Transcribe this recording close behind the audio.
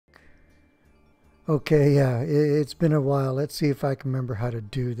Okay, yeah, it's been a while. Let's see if I can remember how to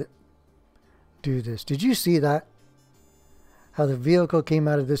do this. Did you see that? How the vehicle came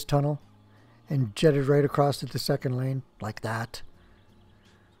out of this tunnel and jetted right across to the second lane? Like that.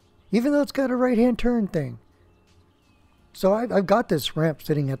 Even though it's got a right-hand turn thing. So I've got this ramp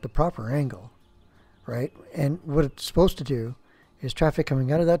sitting at the proper angle, right? And what it's supposed to do is traffic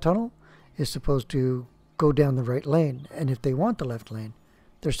coming out of that tunnel is supposed to go down the right lane. And if they want the left lane,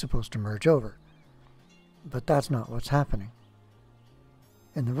 they're supposed to merge over. But that's not what's happening.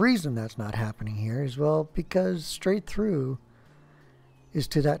 And the reason that's not happening here is, well, because straight through is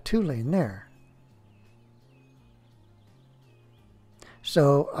to that 2-lane there.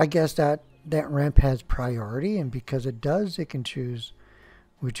 So I guess that ramp has priority, and because it does, it can choose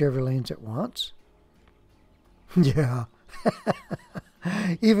whichever lanes it wants. Yeah.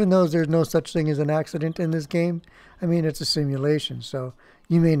 Even though there's no such thing as an accident in this game, I mean, it's a simulation, so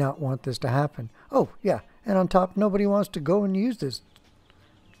you may not want this to happen. Oh, yeah, and on top, nobody wants to go and use this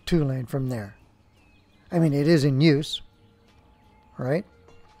 2-lane from there. I mean, it is in use, right?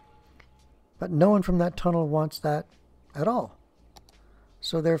 But no one from that tunnel wants that at all.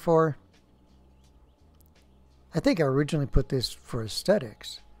 So therefore, I think I originally put this for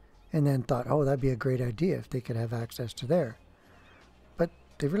aesthetics and then thought, oh, that'd be a great idea if they could have access to there. But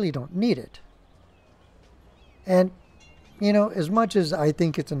they really don't need it. And, you know, as much as I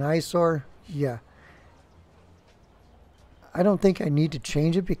think it's an eyesore, yeah, I don't think I need to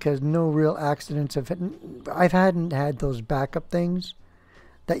change it because no real accidents have happened. I hadn't had those backup things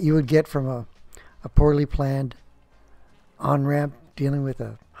that you would get from a poorly planned on-ramp dealing with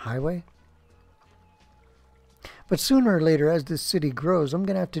a highway. But sooner or later, as this city grows, I'm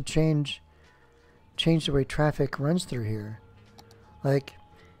going to have to change the way traffic runs through here. Like,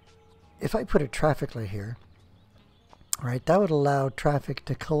 if I put a traffic light here, right, that would allow traffic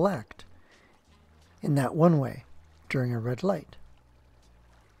to collect in that one way during a red light.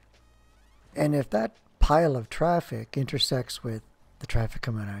 And if that pile of traffic intersects with the traffic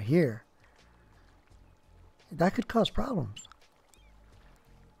coming out here, that could cause problems.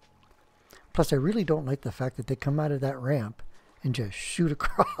 Plus, I really don't like the fact that they come out of that ramp and just shoot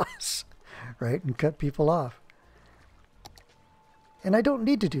across, right, and cut people off. And I don't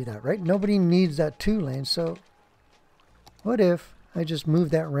need to do that, right? Nobody needs that 2-lane, so what if I just move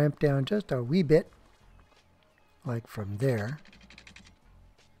that ramp down just a wee bit, like from there.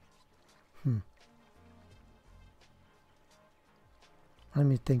 Let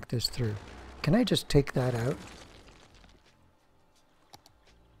me think this through. Can I just take that out?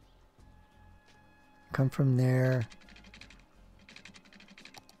 Come from there.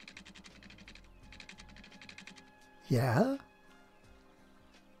 Yeah?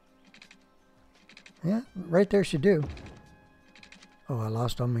 Yeah, right there should do. Oh, I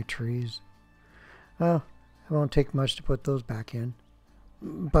lost all my trees. Well, it won't take much to put those back in.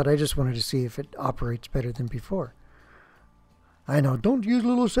 But I just wanted to see if it operates better than before. I know, don't use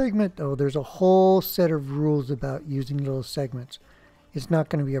little segment. Oh, there's a whole set of rules about using little segments. It's not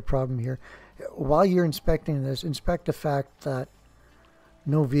going to be a problem here. While you're inspecting this, inspect the fact that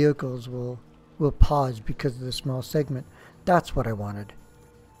no vehicles will pause because of the small segment. That's what I wanted.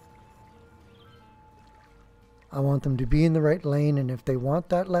 I want them to be in the right lane, and if they want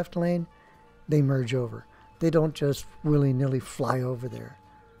that left lane, they merge over. They don't just willy-nilly fly over there.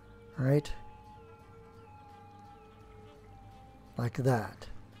 Right? Like that.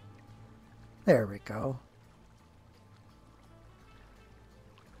 There we go.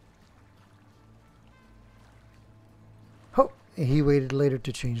 Oh, he waited later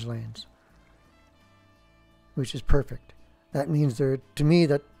to change lanes, which is perfect. That means to me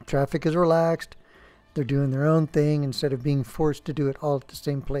that traffic is relaxed. They're doing their own thing instead of being forced to do it all at the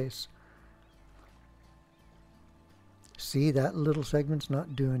same place. See, that little segment's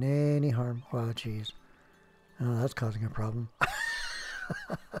not doing any harm. Wow, geez. Oh, that's causing a problem.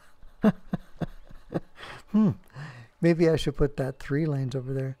 Maybe I should put that 3 lanes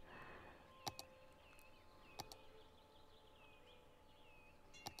over there.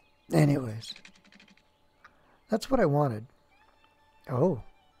 Anyways, that's what I wanted. Oh.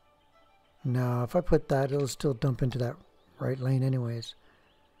 No, if I put that, it'll still dump into that right lane anyways.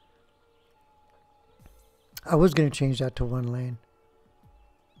 I was going to change that to 1 lane.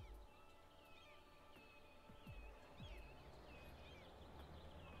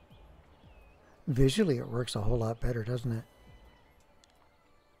 Visually, it works a whole lot better, doesn't it?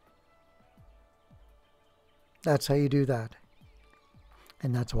 That's how you do that.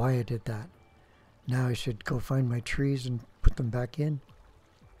 And that's why I did that. Now I should go find my trees and put them back in.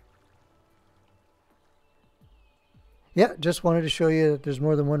 Yeah, just wanted to show you that there's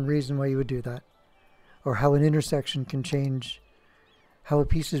more than one reason why you would do that. or how an intersection can change how a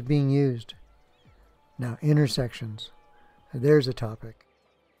piece is being used. Now, intersections. There's a topic.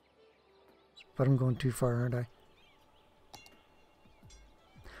 But I'm going too far, aren't I?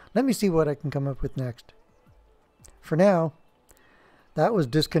 Let me see what I can come up with next. For now, that was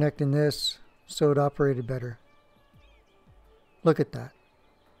disconnecting this so it operated better. Look at that.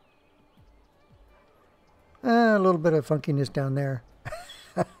 A little bit of funkiness down there.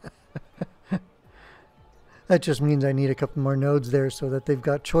 That just means I need a couple more nodes there so that they've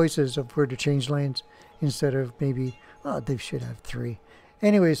got choices of where to change lanes instead of maybe, oh, they should have 3.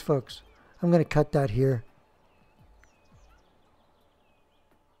 Anyways, folks, I'm going to cut that here.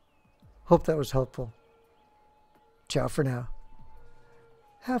 Hope that was helpful. Ciao for now.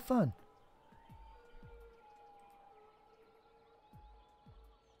 Have fun.